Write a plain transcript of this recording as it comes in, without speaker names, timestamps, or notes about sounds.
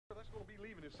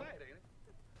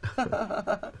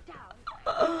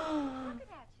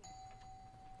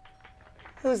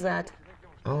Who's that?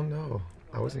 Oh, no.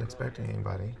 I wasn't expecting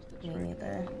anybody. Me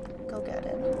neither. Go get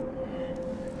it.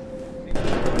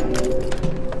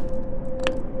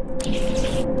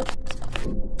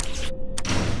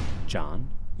 John?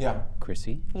 Yeah.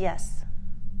 Chrissy? Yes.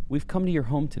 We've come to your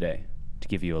home today to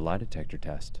give you a lie detector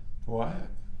test. What?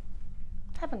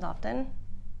 Happens often.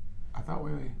 I thought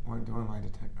we weren't doing lie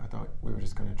detector. I thought we were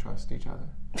just going to trust each other.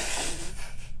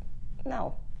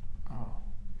 No. Oh.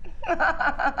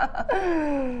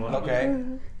 Okay.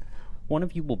 One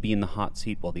of you will be in the hot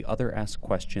seat while the other asks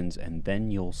questions, and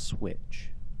then you'll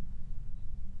switch.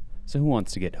 So who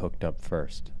wants to get hooked up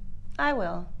first? I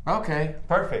will. Okay,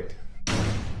 perfect.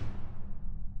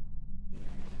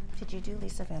 Did you do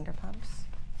Lisa Vanderpump's?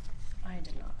 I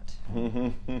did not.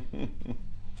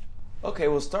 Okay,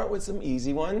 we'll start with some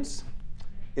easy ones.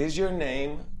 Is your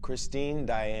name Christine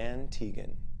Diane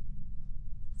Teigen?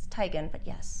 It's Teigen, but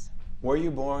yes. Were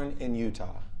you born in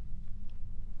Utah?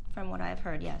 From what I've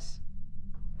heard, yes.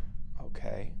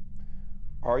 Okay.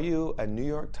 Are you a New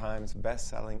York Times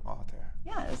best-selling author?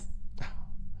 Yes.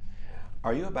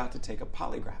 Are you about to take a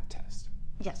polygraph test?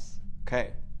 Yes.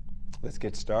 Okay, let's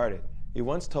get started. You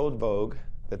once told Vogue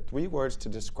that 3 words to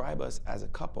describe us as a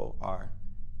couple are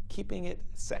keeping it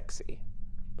sexy.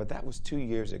 But that was 2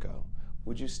 years ago.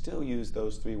 Would you still use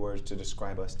those 3 words to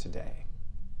describe us today?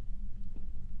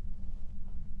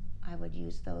 I would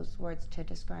use those words to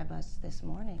describe us this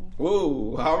morning.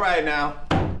 Ooh, all right now.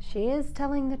 She is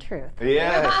telling the truth.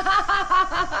 Yes.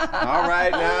 All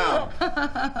right now.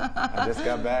 I just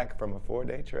got back from a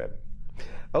 4-day trip.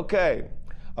 Okay.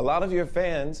 A lot of your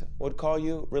fans would call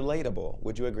you relatable.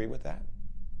 Would you agree with that?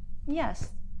 Yes.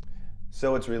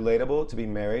 So it's relatable to be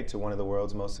married to one of the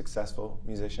world's most successful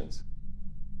musicians?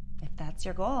 If that's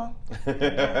your goal.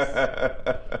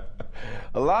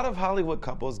 A lot of Hollywood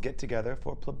couples get together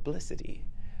for publicity.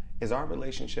 Is our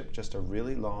relationship just a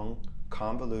really long,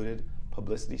 convoluted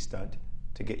publicity stunt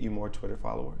to get you more Twitter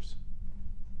followers?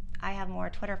 I have more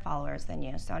Twitter followers than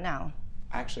you, so no.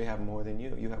 I actually have more than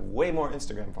you. You have way more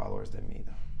Instagram followers than me,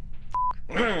 though.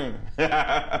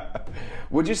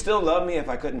 Would you still love me if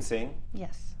I couldn't sing?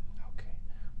 Yes. Okay.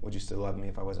 Would you still love me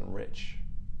if I wasn't rich?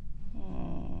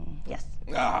 Yes.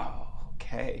 Oh,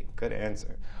 okay. Good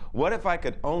answer. What if I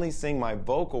could only sing my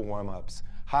vocal warm-ups?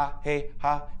 Ha, hey,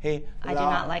 la. I do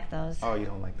not like those. Oh, you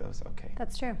don't like those? Okay.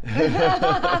 That's true.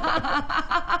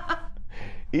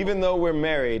 Even though we're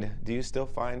married, do you still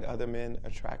find other men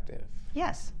attractive?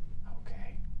 Yes.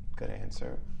 Okay, good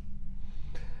answer.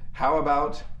 How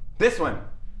about this one?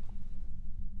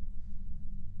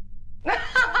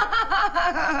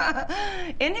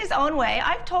 In his own way.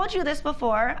 I've told you this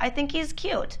before. I think he's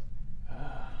cute.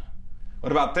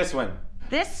 What about this one?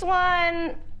 This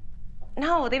one,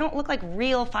 no, they don't look like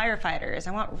real firefighters.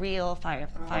 I want real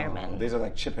firemen. These are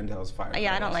like Chippendales firefighters.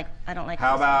 Yeah, I don't like.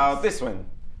 How about this one?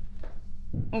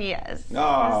 Yes.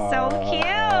 Oh, so cute.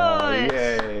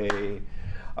 Yay.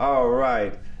 All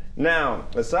right. Now,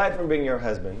 aside from being your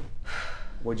husband,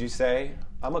 would you say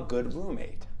I'm a good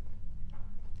roommate?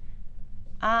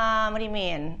 What do you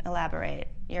mean? Elaborate.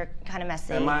 You're kind of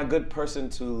messy. Am I a good person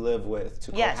to live with,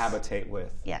 to cohabitate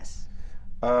with? Yes.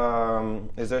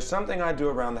 Is there something I do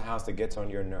around the house that gets on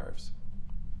your nerves?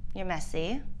 You're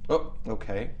messy. Oh,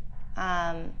 okay.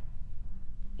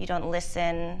 You don't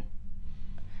listen.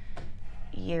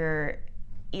 Your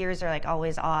ears are like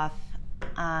always off.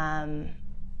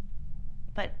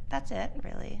 But that's it,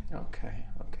 really. Okay.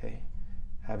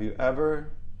 Have you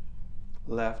ever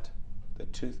left the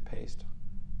toothpaste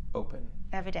open?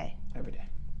 Every day. Every day.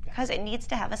 Because it needs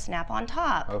to have a snap on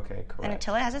top. Okay, correct. And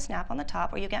until it has a snap on the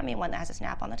top, or you get me one that has a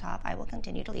snap on the top, I will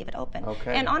continue to leave it open.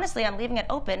 Okay. And honestly, I'm leaving it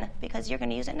open because you're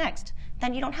going to use it next.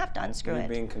 Then you don't have to unscrew You're it.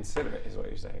 being considerate is what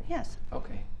you're saying? Yes.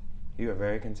 Okay. You are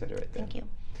very considerate then. Thank you.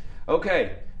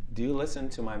 Okay. Do you listen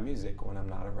to my music when I'm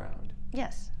not around?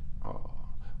 Yes. Oh.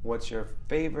 What's your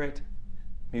favorite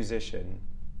musician,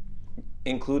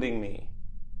 including me?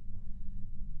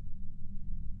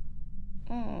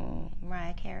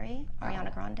 Mariah Carey,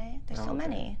 Ariana Grande. There's so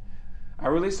many. I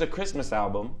released a Christmas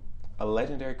album, A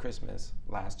Legendary Christmas,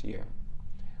 last year.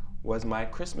 Was my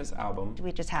Christmas album... Do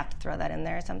we just have to throw that in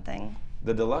there or something?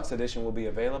 The deluxe edition will be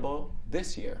available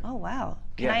this year. Oh, wow.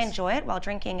 Can I enjoy it while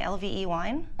drinking LVE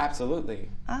wine? Absolutely.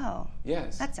 Oh.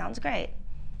 Yes. That sounds great.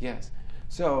 Yes.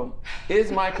 So,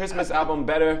 is my Christmas album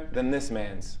better than this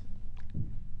man's?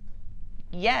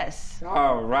 Yes.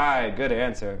 All right, good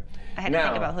answer. I had to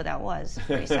think about who that was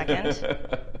for a second.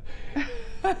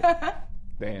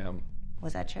 Damn.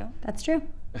 Was that true? That's true.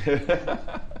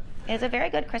 It's a very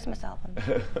good Christmas album.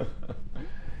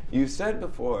 You said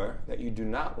before that you do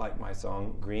not like my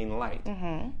song, Green Light.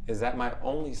 Is that my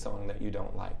only song that you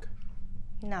don't like?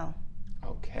 No.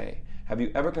 Okay. Have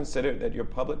you ever considered that your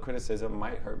public criticism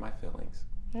might hurt my feelings?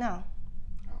 No.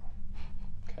 Oh,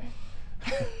 okay.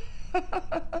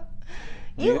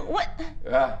 What?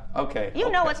 Okay.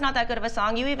 You know it's not that good of a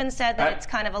song. You even said that it's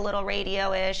kind of a little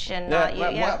radio-ish and not you.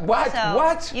 What? So,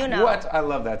 What? You know. What? I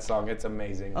love that song. It's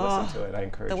amazing. Listen to it. I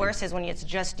encourage you. The worst is when it's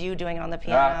just you doing it on the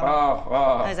piano.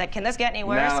 I was like, can this get any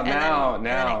worse? Now, and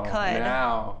then it could.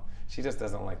 Now. She just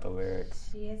doesn't like the lyrics.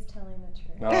 She is telling the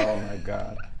truth. Oh my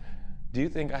God. Do you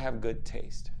think I have good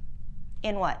taste?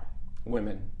 In what?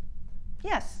 Women.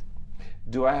 Yes.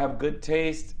 Do I have good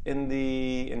taste in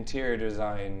the interior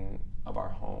design of our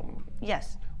home?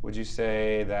 Yes. Would you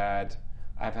say that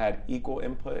I've had equal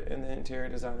input in the interior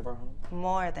design of our home?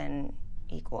 More than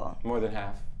equal. More than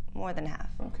half? More than half.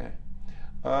 Okay.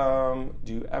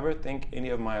 Do you ever think any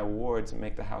of my awards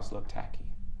make the house look tacky?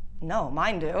 No,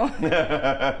 mine do.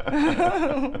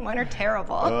 Mine are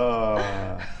terrible.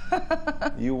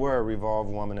 You were a Revolve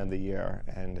Woman of the Year,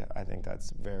 and I think that's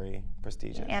very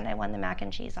prestigious. And I won the mac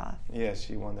and cheese off. Yes,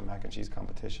 she won the mac and cheese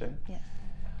competition. Yes.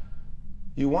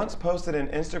 You once posted an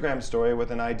Instagram story with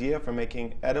an idea for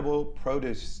making edible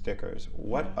produce stickers.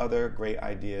 What other great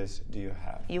ideas do you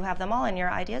have? You have them all in your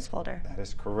ideas folder. That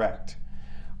is correct.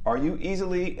 Are you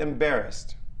easily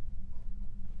embarrassed?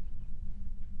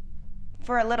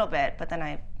 For a little bit, but then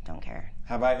I don't care.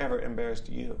 Have I ever embarrassed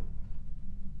you?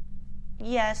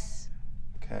 Yes.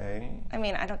 Okay. I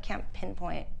mean, can't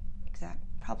pinpoint exact.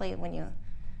 Probably when you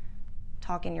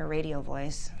talk in your radio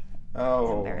voice. Oh,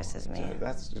 it embarrasses me.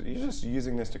 You're just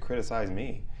using this to criticize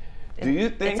me. Do you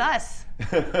think it's us?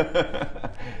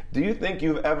 Do you think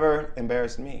you've ever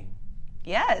embarrassed me?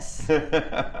 Yes.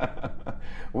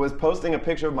 Was posting a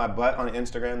picture of my butt on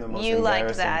Instagram the most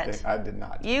embarrassing thing? I did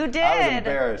not. You did. I was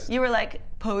embarrassed. You were like,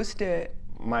 post it.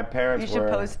 My parents You should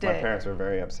post it. My parents were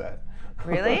very upset.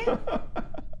 Really?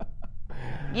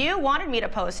 You wanted me to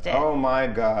post it. Oh my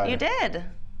God. You did.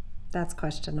 That's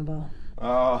questionable.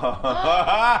 Oh.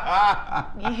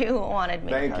 You wanted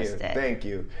me to post it. Thank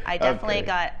you. I definitely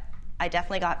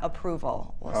got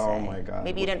approval, we'll say. Oh my God.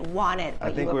 Maybe you didn't want it, but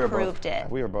I think you approved it.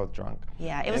 We were both drunk.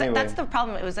 Yeah, it was. Anyway. That's the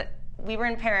problem. It was we were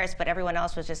in Paris, but everyone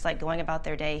else was just like going about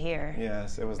their day here.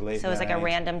 Yes, it was late. So it was like a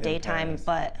random daytime Paris.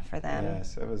 butt for them.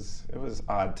 Yes, it was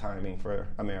odd timing for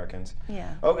Americans.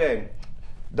 Yeah. Okay,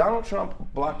 Donald Trump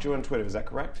blocked you on Twitter. Is that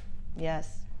correct?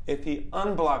 Yes. If he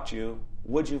unblocked you,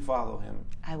 would you follow him?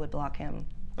 I would block him.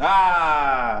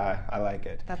 Ah, I like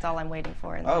it. That's all I'm waiting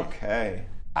for in life. Okay.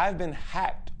 I've been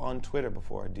hacked on Twitter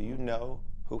before. Do you know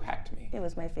who hacked me? It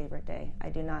was my favorite day. I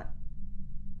do not.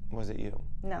 Was it you?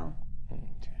 No.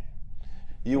 Okay.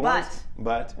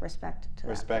 But respect to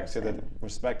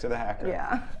the hacker.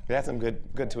 Yeah. They had some good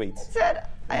tweets. Said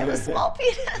I have a small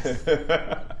penis.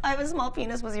 I have a small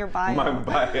penis was your bio. My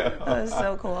bio. That was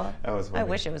so cool. That was funny. I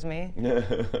wish it was me.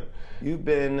 You've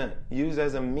been used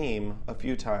as a meme a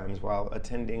few times while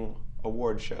attending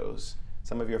award shows.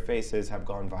 Some of your faces have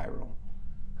gone viral.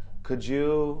 Could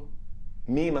you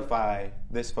memify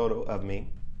this photo of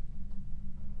me?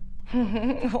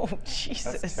 Oh,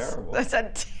 Jesus. That's terrible. That's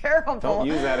a terrible. Don't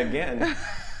use that again.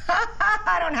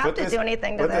 I don't have to do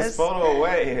anything to this. Put this photo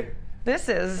away. This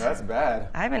is. That's bad.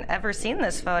 I haven't ever seen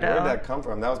this photo. Where did that come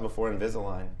from? That was before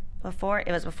Invisalign.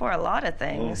 It was before a lot of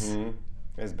things. Mm-hmm.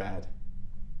 It's bad.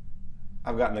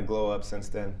 I've gotten a glow up since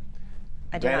then.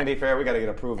 Vanity Fair, we got to get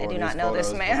approval. I do not know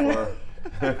this man.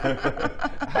 I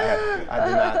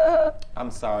do not.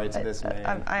 I'm sorry to this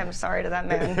man. I am sorry to that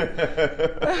man.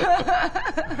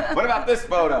 What about this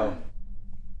photo?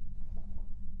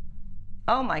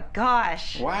 Oh my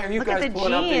gosh. Why are you Look guys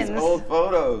pulling up these old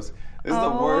photos? This is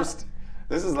the worst.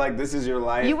 This is like, this is your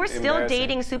life. You were still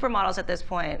dating supermodels at this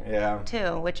point. Yeah.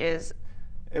 Too, which is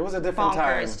it was a different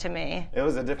time. bonkers to me. It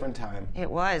was a different time. It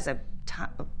was a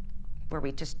time where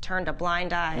we just turned a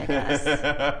blind eye, I guess.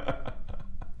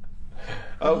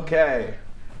 Okay.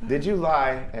 Did you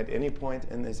lie at any point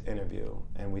in this interview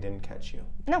and we didn't catch you?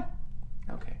 No.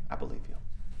 Okay, I believe you.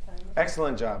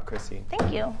 Excellent job, Chrissy.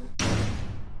 Thank you.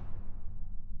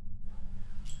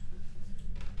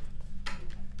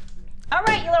 All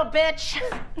right, you little bitch.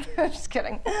 Just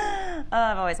kidding.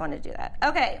 I've always wanted to do that.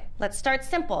 Okay, let's start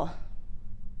simple.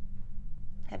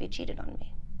 Have you cheated on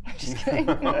me? Just kidding.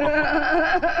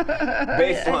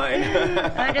 Baseline.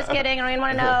 I'm just kidding. I don't even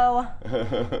want to know.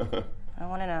 I don't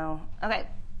want to know. Okay.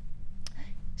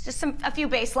 It's just a few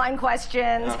baseline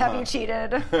questions. Have you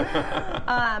cheated?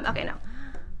 Okay, no.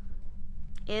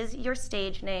 Is your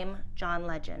stage name John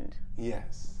Legend?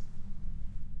 Yes.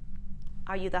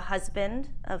 Are you the husband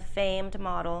of famed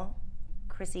model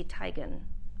Chrissy Teigen?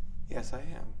 Yes, I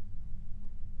am.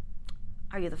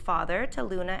 Are you the father to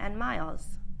Luna and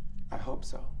Miles? I hope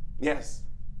so. Yes.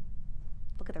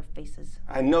 Look at their faces.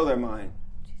 I know they're mine.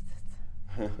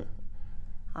 Jesus.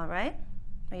 All right.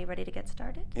 Are you ready to get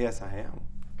started? Yes, I am.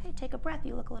 Okay, take a breath.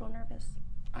 You look a little nervous.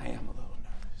 I am a little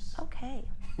nervous. Okay.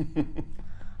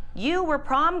 You were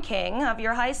prom king of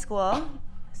your high school,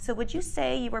 so would you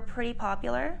say you were pretty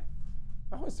popular?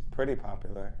 I was pretty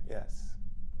popular, yes.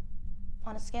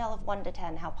 On a scale of 1 to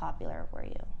 10, how popular were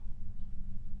you?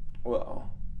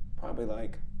 Well, probably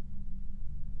like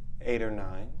 8 or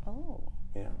 9. Oh,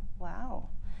 Yeah. wow.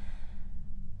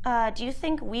 Do you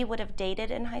think we would have dated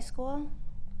in high school?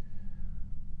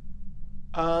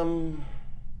 I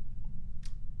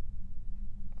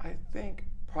think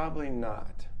probably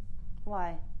not.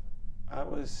 Why? I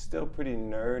was still pretty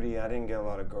nerdy. I didn't get a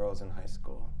lot of girls in high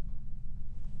school.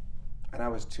 And I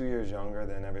was 2 years younger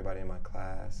than everybody in my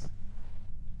class.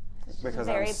 This is Because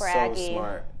very I'm braggy. so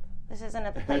smart. This isn't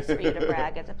a place for you to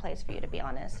brag. It's a place for you to be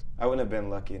honest. I wouldn't have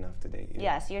been lucky enough to date you.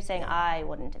 Yes, you're saying I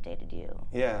wouldn't have dated you.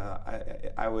 Yeah,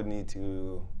 I would need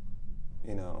to,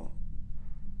 you know,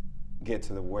 get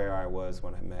to where I was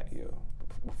when I met you,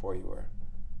 before you were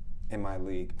in my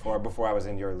league, or before I was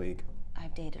in your league.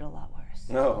 I've dated a lot worse.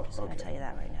 No, I'm just going to okay. tell you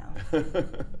that right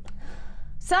now.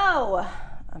 So,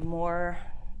 more.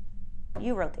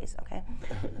 You wrote these, okay?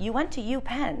 You went to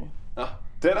UPenn.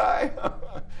 Did I?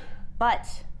 But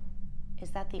is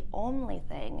that the only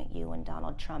thing you and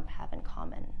Donald Trump have in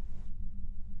common?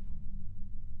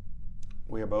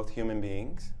 We are both human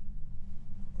beings.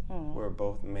 We're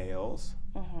both males.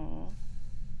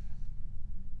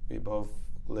 We both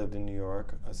lived in New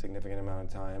York a significant amount of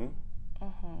time.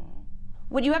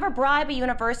 Would you ever bribe a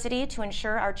university to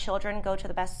ensure our children go to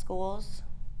the best schools?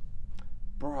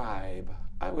 Bribe.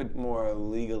 I would more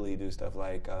legally do stuff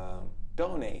like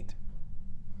donate.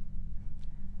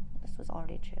 This was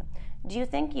already true. Do you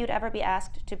think you'd ever be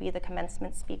asked to be the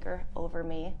commencement speaker over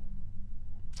me?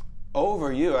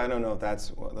 Over you, I don't know if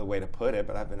that's the way to put it,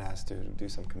 but I've been asked to do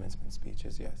some commencement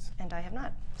speeches, yes. And I have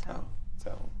not.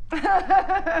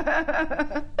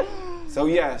 So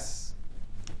yes.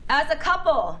 As a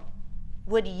couple,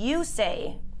 would you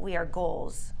say we are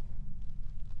goals?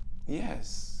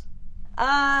 Yes.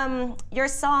 Your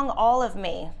song All of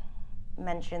Me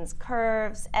mentions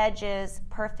curves, edges,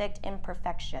 perfect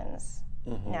imperfections.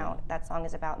 Now, that song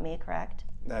is about me, correct?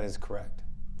 That is correct.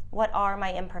 What are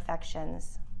my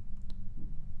imperfections?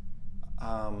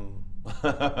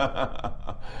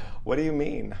 What do you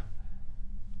mean?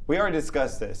 We already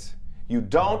discussed this. You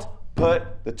don't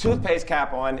put the toothpaste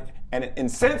cap on, and it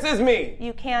incenses me.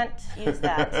 You can't use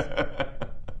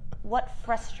that. What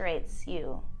frustrates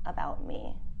you about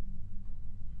me?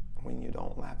 When you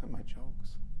don't laugh at my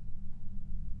jokes.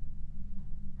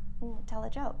 Tell a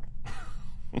joke.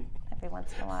 Every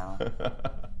once in a while.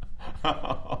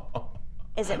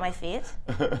 Is it my feet?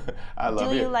 I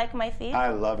love Do you like my feet? I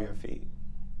love your feet.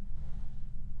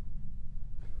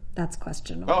 That's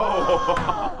questionable.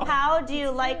 Oh. How do you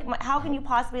like how can you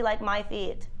possibly like my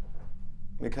feet?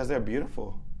 Because they're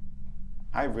beautiful.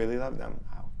 I really love them.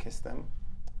 I'll kiss them.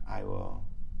 I will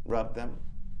rub them.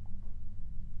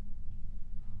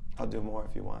 I'll do more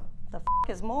if you want. The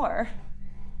is more.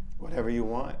 Whatever you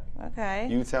want. Okay.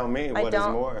 You tell me what is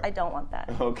more. I don't want that.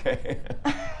 Okay.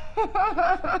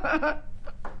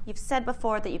 You've said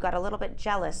before that you got a little bit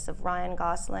jealous of Ryan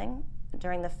Gosling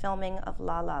during the filming of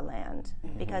La La Land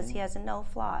because he has no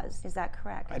flaws. Is that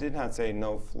correct? I did not say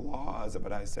no flaws,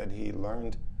 but I said he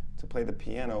learned to play the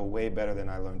piano way better than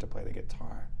I learned to play the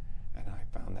guitar. And I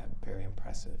found that very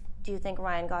impressive. Do you think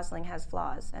Ryan Gosling has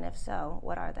flaws? And if so,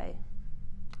 what are they?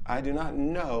 I do not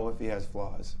know if he has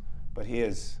flaws, but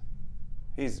he's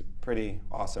a pretty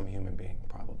awesome human being,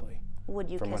 probably. Would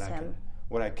you kiss him?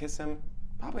 Would I kiss him?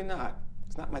 Probably not.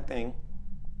 It's not my thing.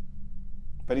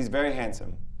 But he's very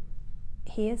handsome.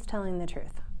 He is telling the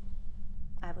truth.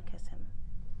 I would kiss him.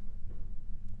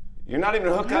 You're not even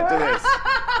hooked up to this.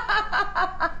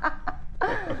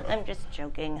 I'm just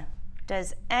joking.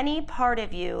 Does any part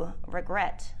of you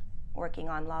regret working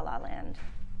on La La Land?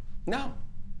 No.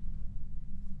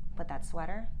 But that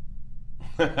sweater?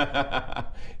 You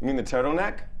mean the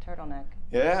turtleneck? Turtleneck.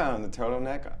 Yeah, the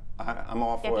turtleneck. I'm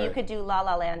all for it. If you could do La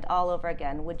La Land all over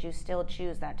again, would you still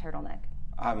choose that turtleneck?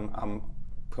 I'm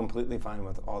completely fine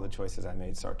with all the choices I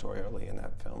made sartorially in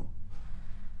that film.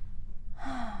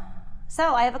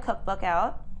 So I have a cookbook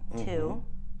out, too.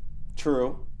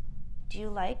 True. Do you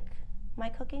like my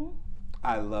cooking?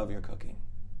 I love your cooking.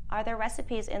 Are there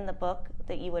recipes in the book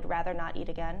that you would rather not eat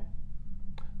again?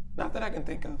 Not that I can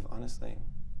think of, honestly.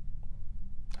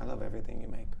 I love everything you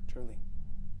make, truly.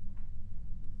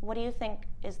 What do you think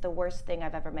is the worst thing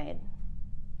I've ever made?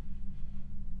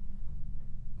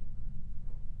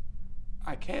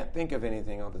 I can't think of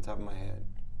anything off the top of my head,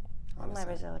 honestly.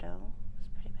 My risotto was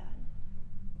pretty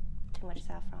bad. Too much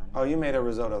saffron. Oh, you made a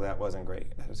risotto that wasn't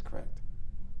great. That is correct.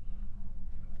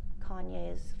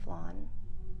 Kanye's flan.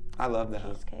 I love that.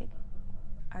 Cheesecake.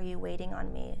 Are you waiting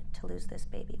on me to lose this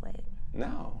baby weight?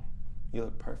 No, you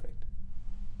look perfect.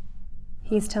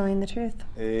 He's telling the truth.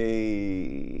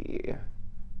 Hey.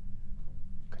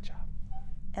 Good job.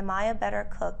 Am I a better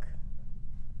cook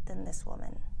than this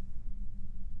woman?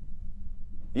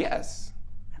 Yes.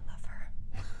 I love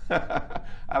her.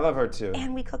 I love her too.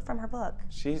 And we cook from her book.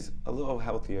 She's a little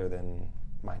healthier than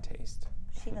my taste.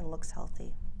 She even looks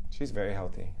healthy. She's very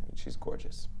healthy. She's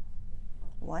gorgeous.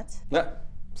 What? No,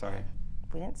 sorry.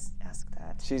 We didn't ask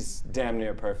that. She's damn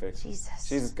near perfect. Jesus.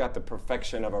 She's got the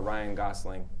perfection of a Ryan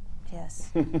Gosling.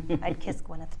 Yes. I'd kiss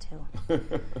Gwyneth too.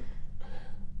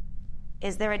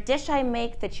 Is there a dish I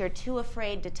make that you're too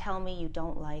afraid to tell me you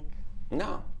don't like?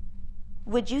 No.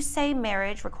 Would you say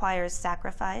marriage requires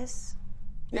sacrifice?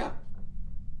 Yeah.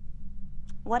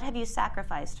 What have you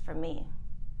sacrificed for me?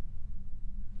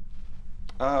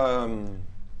 I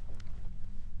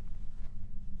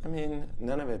mean,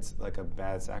 none of it's like a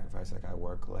bad sacrifice. Like, I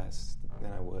work less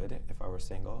than I would if I were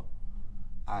single.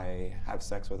 I have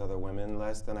sex with other women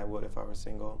less than I would if I were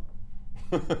single.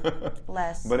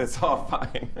 Less. But it's all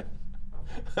fine.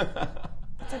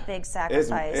 It's a big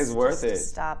sacrifice. It's worth it. To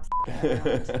stop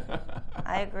around.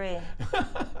 I agree.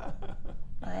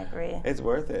 I agree. It's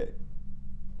worth it.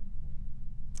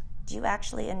 Do you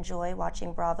actually enjoy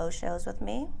watching Bravo shows with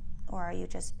me, or are you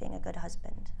just being a good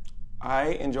husband? I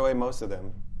enjoy most of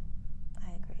them.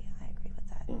 I agree with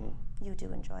that. Mm-hmm. You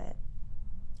do enjoy it.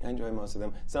 I enjoy most of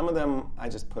them. Some of them I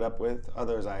just put up with.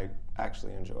 Others I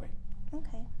actually enjoy.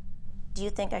 Okay. Do you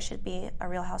think I should be a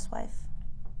real housewife?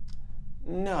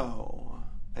 No.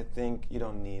 I think you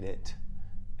don't need it.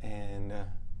 And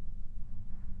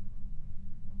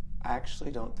I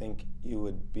actually don't think you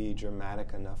would be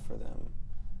dramatic enough for them.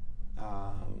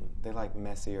 They like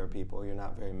messier people. You're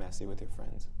not very messy with your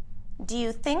friends. Do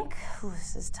you think,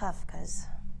 this is tough because,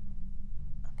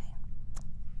 okay.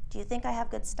 Do you think I have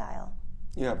good style?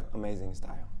 You have amazing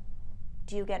style.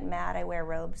 Do you get mad I wear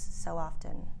robes so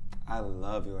often? I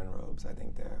love you in robes. I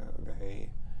think they're very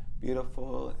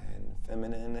beautiful and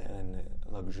feminine and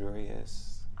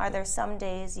luxurious. Are there some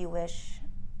days you wish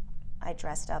I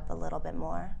dressed up a little bit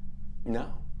more?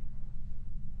 No.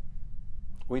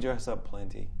 We dress up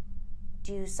plenty.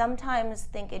 Do you sometimes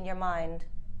think in your mind,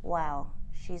 wow,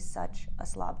 she's such a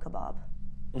slob kebab?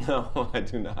 No, I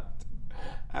do not.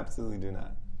 Absolutely do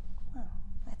not. Well,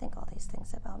 I think all these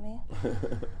things about me.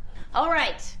 All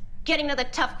right, getting to the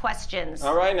tough questions.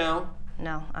 All right now.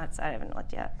 No, I haven't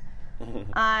looked yet.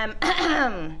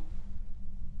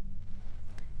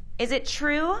 Is it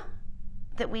true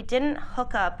that we didn't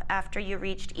hook up after you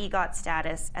reached EGOT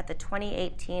status at the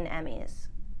 2018 Emmys?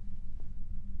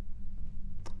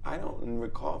 I don't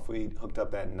recall if we hooked up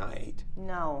that night.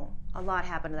 No, a lot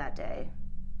happened that day.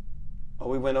 Oh,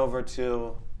 we went over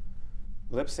to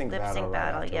lip sync battle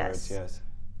right afterwards, yes.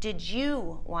 Did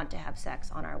you want to have sex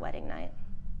on our wedding night?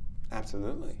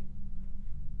 Absolutely.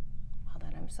 Well,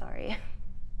 then I'm sorry.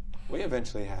 We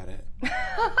eventually had it.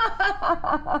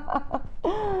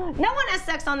 No one has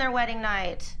sex on their wedding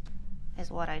night, is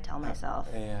what I tell myself.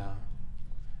 Yeah.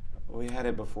 We had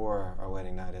it before our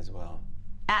wedding night as well.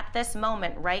 At this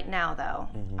moment, right now, though,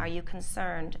 are you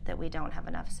concerned that we don't have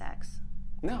enough sex?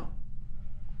 No.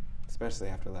 Especially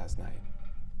after last night.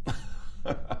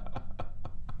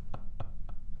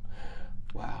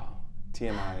 Wow.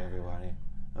 TMI, everybody.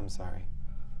 I'm sorry.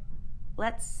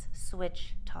 Let's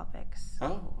switch topics.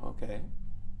 Oh, okay.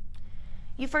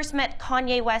 You first met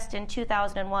Kanye West in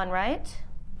 2001, right?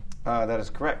 That is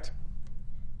correct.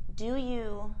 Do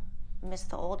you miss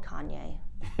the old Kanye?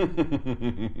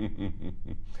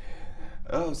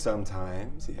 Oh,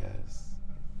 sometimes, yes.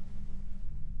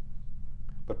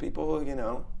 But people, you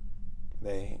know,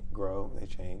 they grow, they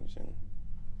change, and,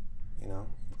 you know,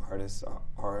 artists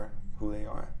are who they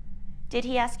are. Did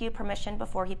he ask you permission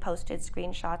before he posted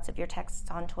screenshots of your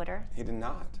texts on Twitter? He did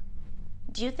not.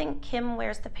 Do you think Kim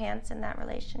wears the pants in that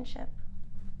relationship?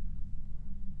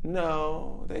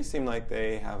 No, they seem like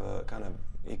they have a kind of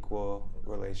equal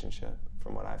relationship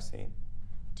from what I've seen.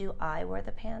 Do I wear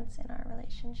the pants in our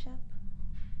relationship?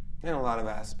 In a lot of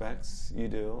aspects, you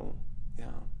do, yeah.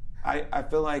 I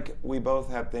feel like we both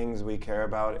have things we care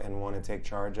about and want to take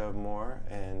charge of more,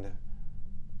 and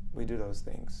we do those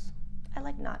things. I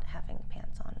like not having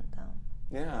pants on,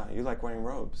 though. Yeah, you like wearing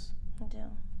robes. I do.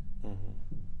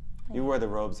 Mm-hmm. You wear the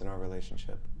robes in our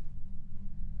relationship.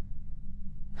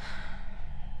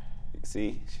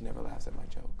 See, she never laughs at my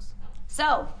jokes.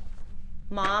 So,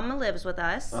 Mom lives with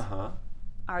us. Uh-huh.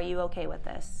 Are you okay with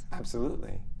this?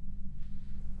 Absolutely.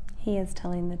 He is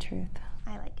telling the truth.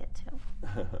 I like it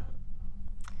too.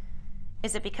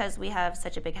 Is it because we have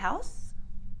such a big house?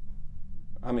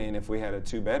 I mean, if we had a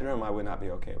 2-bedroom, I would not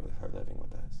be okay with her living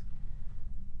with us.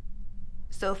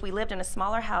 So if we lived in a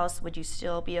smaller house, would you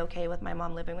still be okay with my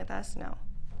mom living with us? No.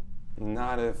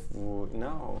 Not if,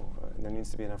 no. There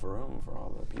needs to be enough room for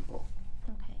all the people.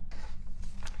 Okay.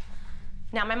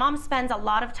 Now, my mom spends a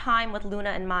lot of time with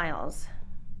Luna and Miles.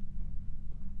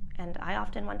 And I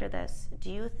often wonder this.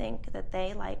 Do you think that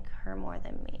they like her more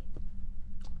than me?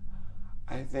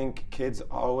 I think kids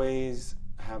always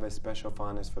have a special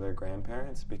fondness for their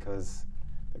grandparents because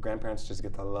the grandparents just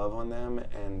get the love on them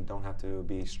and don't have to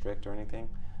be strict or anything.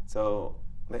 So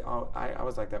I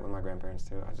was like that with my grandparents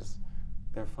too.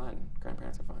 They're fun.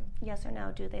 Grandparents are fun. Yes or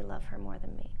no, do they love her more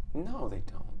than me? No, they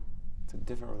don't. It's a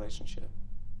different relationship.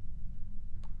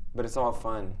 But it's all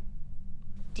fun.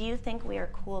 Do you think we are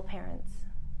cool parents?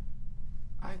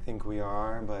 I think we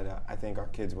are, but I think our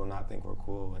kids will not think we're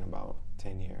cool in about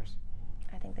 10 years.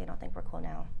 I think they don't think we're cool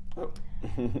now. Oh.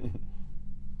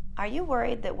 Are you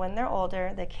worried that when they're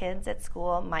older, the kids at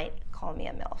school might call me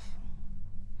a MILF?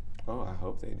 Oh, I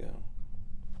hope they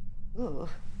do. Ooh.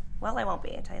 Well, I won't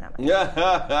be, I'll tell you that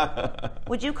much.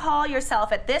 Would you call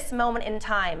yourself at this moment in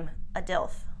time a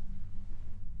DILF?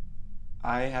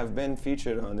 I have been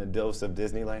featured on the DILFs of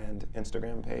Disneyland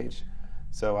Instagram page.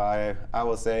 So I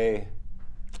will say,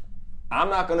 I'm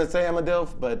not going to say I'm a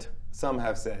DILF, but some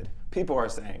have said. People are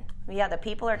saying. Yeah, the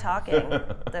people are talking.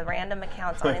 The random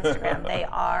accounts on Instagram, they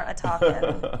are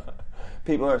a-talking.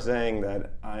 People are saying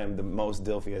that I am the most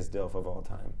DILFiest DILF of all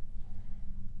time.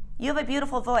 You have a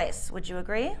beautiful voice. Would you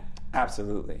agree?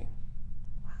 Absolutely.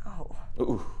 Wow.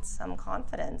 Ooh. Some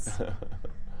confidence.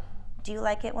 Do you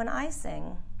like it when I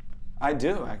sing? I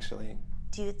do, actually.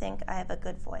 Do you think I have a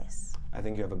good voice? I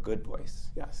think you have a good voice,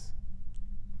 yes.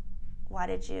 Why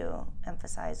did you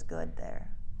emphasize good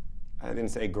there? I didn't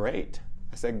say great.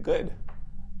 I said good.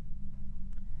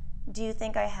 Do you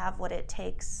think I have what it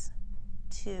takes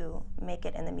to make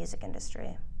it in the music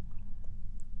industry?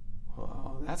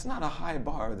 Well, that's not a high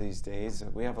bar these days.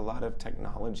 We have a lot of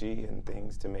technology and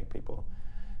things to make people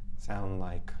sound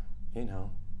like, you know,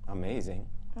 amazing.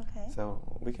 Okay. So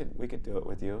we could do it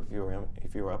with you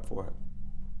if you were up for it.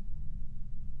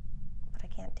 But I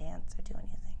can't dance or do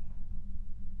anything.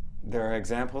 There are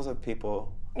examples of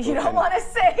people You don't want to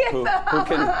say it.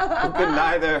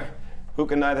 who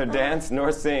can neither dance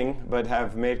nor sing, but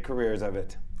have made careers of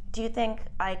it. Do you think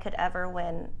I could ever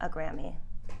win a Grammy?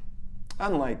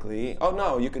 Unlikely. Oh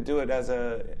no, you could do it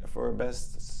for a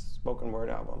best spoken word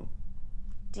album.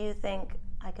 Do you think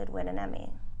I could win an Emmy?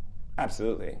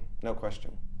 Absolutely, no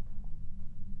question.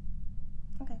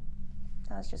 Okay,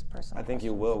 that was just personal. I think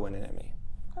you will win an Emmy.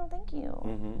 Oh, thank you.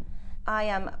 Mm-hmm. I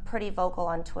am pretty vocal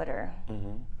on Twitter.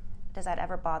 Mm-hmm. Does that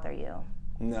ever bother you?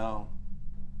 No.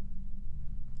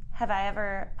 Have I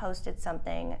ever posted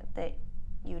something that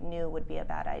you knew would be a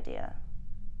bad idea?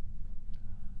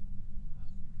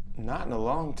 Not in a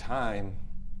long time.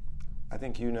 I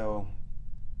think you know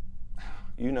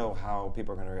how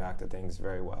people are going to react to things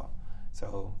very well.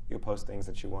 So you'll post things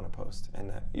that you want to post and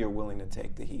that you're willing to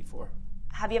take the heat for.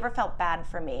 Have you ever felt bad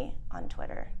for me on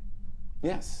Twitter?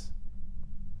 Yes.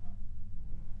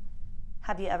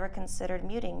 Have you ever considered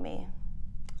muting me?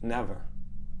 Never.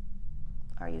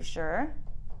 Are you sure?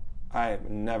 I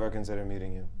never considered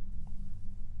muting you.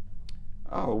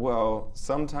 Oh, well,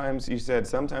 sometimes I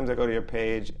go to your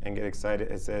page and get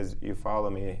excited. It says, you follow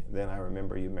me, then I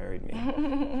remember you married me.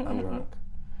 I'm drunk.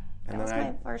 And that was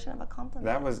my version of a compliment.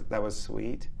 That was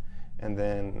sweet. And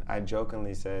then I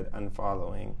jokingly said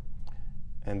unfollowing.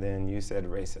 And then you said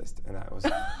racist. And that was,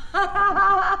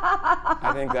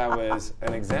 I think that was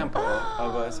an example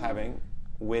of us having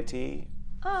witty,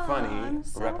 funny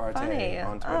repartee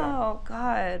on Twitter. Oh,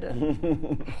 God.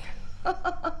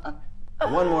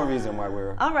 One more reason why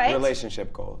we're all right.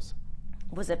 Relationship goals.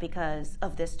 Was it because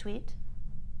of this tweet?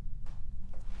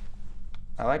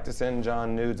 I like to send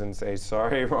John nudes and say,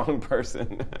 sorry, wrong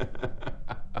person.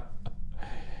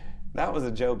 That was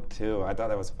a joke, too. I thought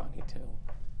that was funny, too.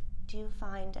 Do you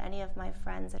find any of my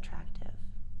friends attractive?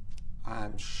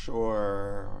 I'm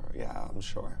sure. Yeah, I'm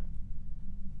sure.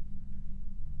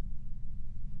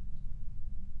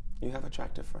 You have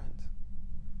attractive friends.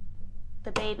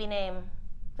 The baby name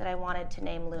that I wanted to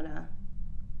name Luna.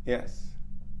 Yes.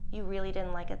 You really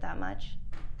didn't like it that much?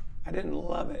 I didn't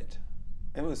love it.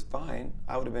 It was fine.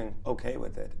 I would have been okay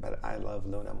with it, but I love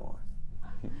Luna more.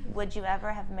 Would you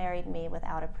ever have married me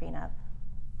without a prenup?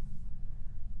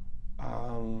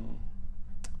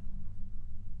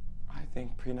 I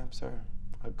think prenups are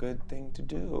a good thing to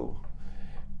do.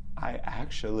 I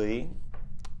actually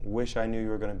wish I knew you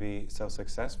were going to be so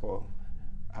successful.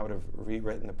 I would have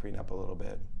rewritten the prenup a little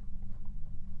bit.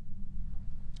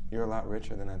 You're a lot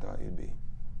richer than I thought you'd be.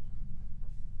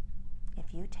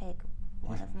 If you take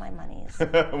one of my monies.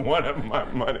 One of my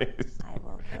monies. I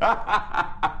will kill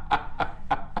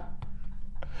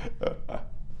you.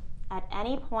 At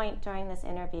any point during this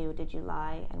interview, did you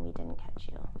lie and we didn't catch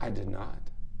you? I did not.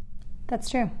 That's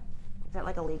true. Is that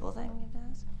like a legal thing you have to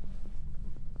ask?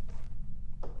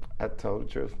 I told the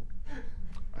truth.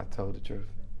 I told the truth.